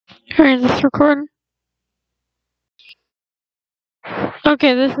Alright, is this recording?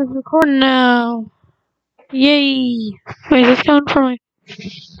 Okay, this is recording now. Yay! Wait, is this coming from my...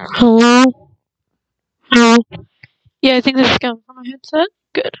 Hello? Hello? Yeah, I think this is coming from my headset.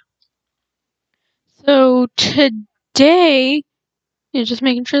 Good. So, today... Yeah, just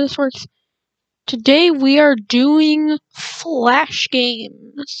making sure this works. Today we are doing Flash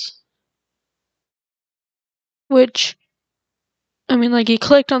games. Which... I mean, like, you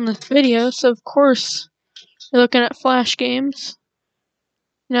clicked on this video, so of course you're looking at Flash games.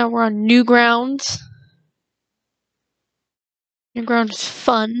 Now we're on Newgrounds. Newgrounds is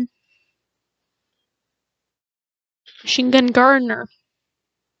fun. Machine Gun Gardener.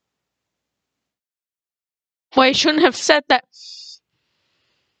 Well, I shouldn't have said that.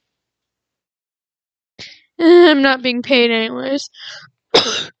 I'm not being paid anyways.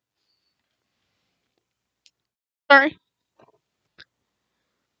 Sorry.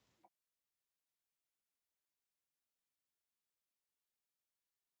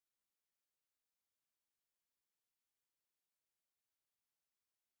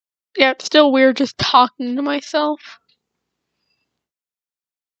 Yeah, it's still weird just talking to myself.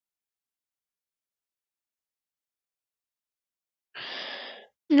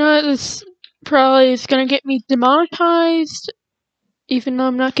 You know, this probably is gonna get me demonetized, even though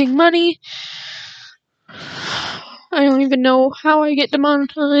I'm not getting money. I don't even know how I get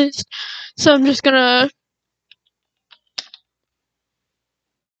demonetized, so I'm just gonna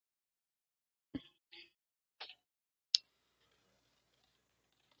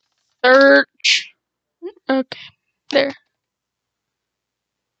search. Okay, there.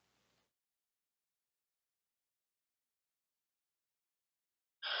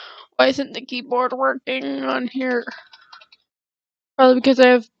 Why isn't the keyboard working on here? Probably because I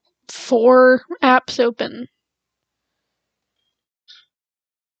have 4 apps open.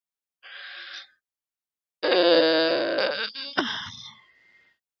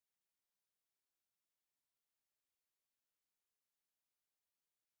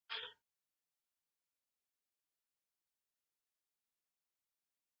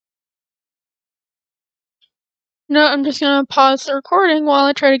 No, I'm just gonna pause the recording while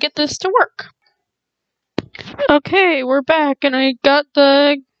I try to get this to work. Okay, we're back, and I got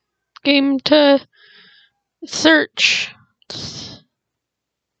the game to search. Let's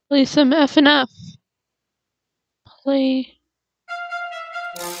play some F&F. Play.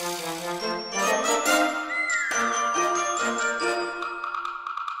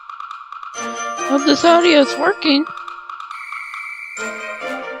 Hope this audio's working.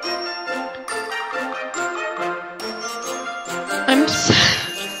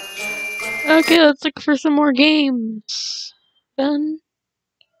 Okay, let's look for some more games. Then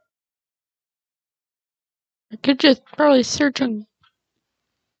I could just probably search on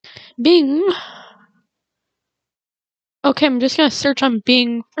Bing. Okay, I'm just gonna search on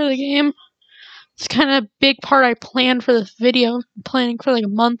Bing for the game. It's kind of a big part I planned for this video. I'm planning for like a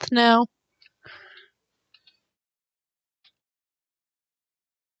month now.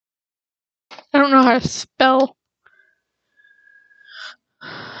 I don't know how to spell.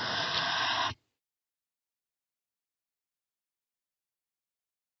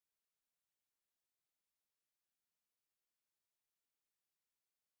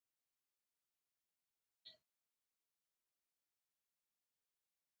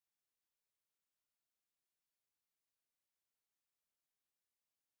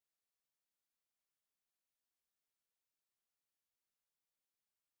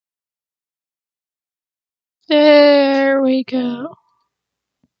 There we go.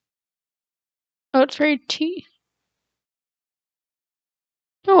 Oh, it's very T.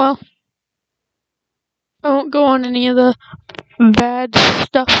 Oh well. I won't go on any of the bad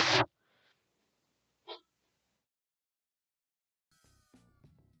stuff.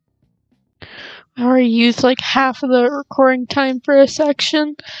 I already used like half of the recording time for a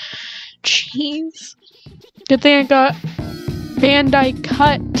section. Jeez. Good thing I got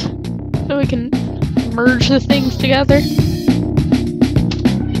bandicut so we can merge the things together.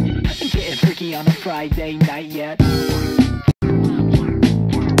 Getting freaky on a Friday night yet.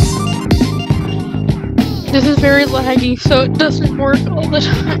 This is very laggy, so it doesn't work all the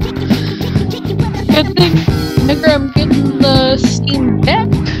time. Good thing I'm getting the Steam Deck,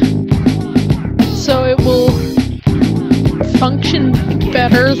 so it will function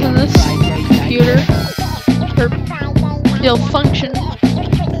better than this computer. Or it'll function.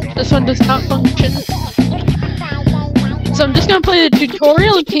 This one does not function. So I'm just gonna play the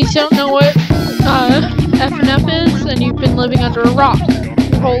tutorial in case you don't know what F&F is and you've been living under a rock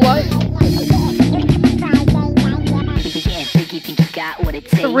your whole life. got what it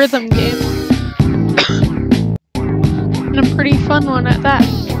takes. A rhythm game. And a pretty fun one at that.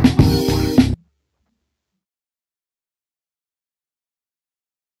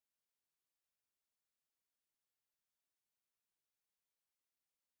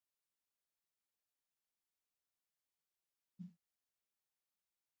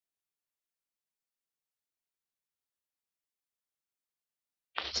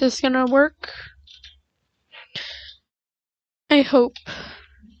 Is this gonna work? I hope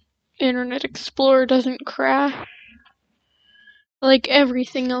Internet Explorer doesn't crash. Like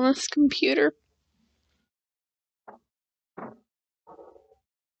everything on this computer.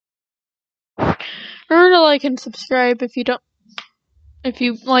 Remember to like and subscribe if you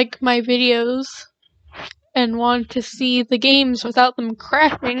like my videos and want to see the games without them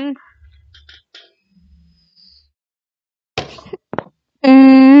crashing.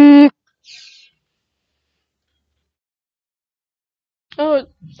 Oh, it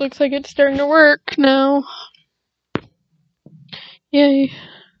looks like it's starting to work now. Yay.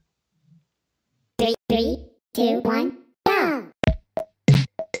 3, 2, 1, go!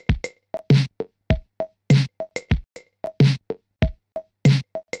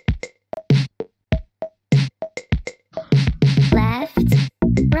 Left,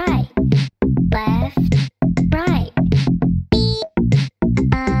 right, left, right.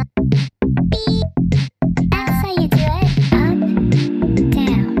 That's how you do it. Up,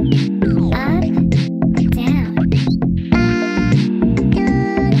 down, up, down.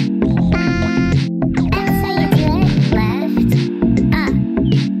 That's how you do it. Left, up,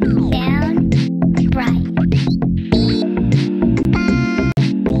 down, right.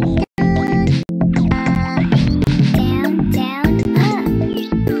 Down, down, up.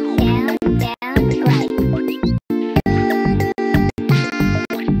 Down, down, right.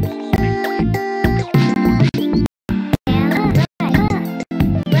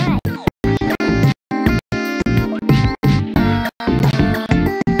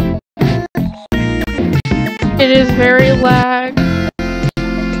 It is very lag,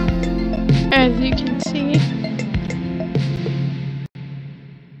 as you can see.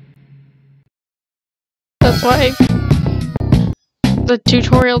 That's why the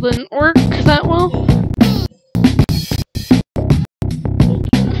tutorial didn't work that well.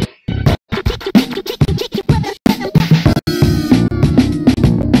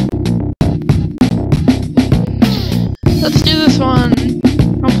 Let's do this one.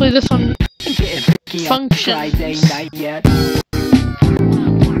 Hopefully this one functions. Friday night yet.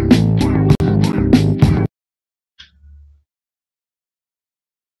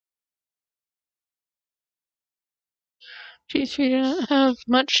 Geez, we don't have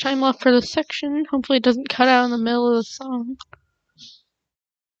much time left for this section. Hopefully it doesn't cut out in the middle of the song.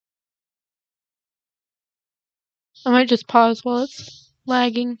 I might just pause while it's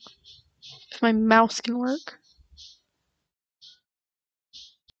lagging, if my mouse can work.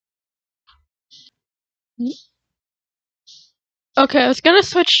 Okay, I was gonna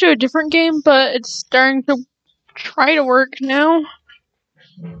switch to a different game, but it's starting to try to work now.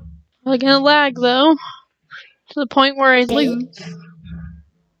 I'm gonna lag though, to the point where I lose.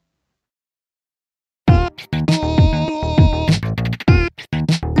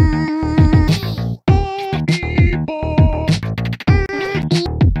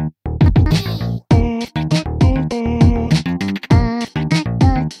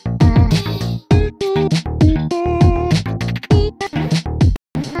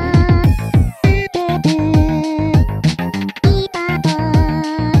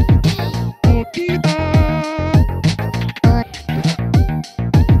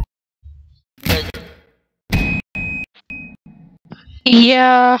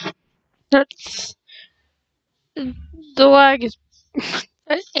 Yeah, that's the lag is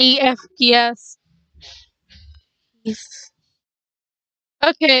at 8 FPS.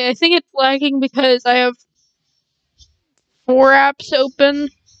 Okay, I think it's lagging because I have 4 apps open.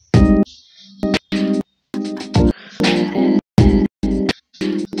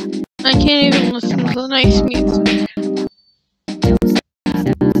 I can't even listen to the nice music.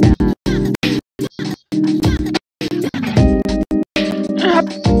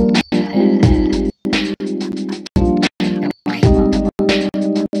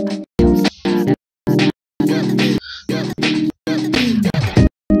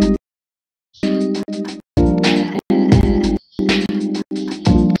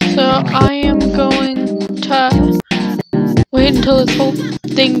 So I am going to wait until this whole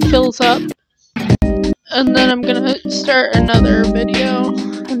thing fills up, and then I'm gonna start another video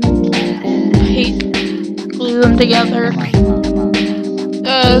and glue them together.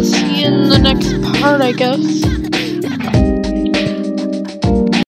 See you in the next part, I guess.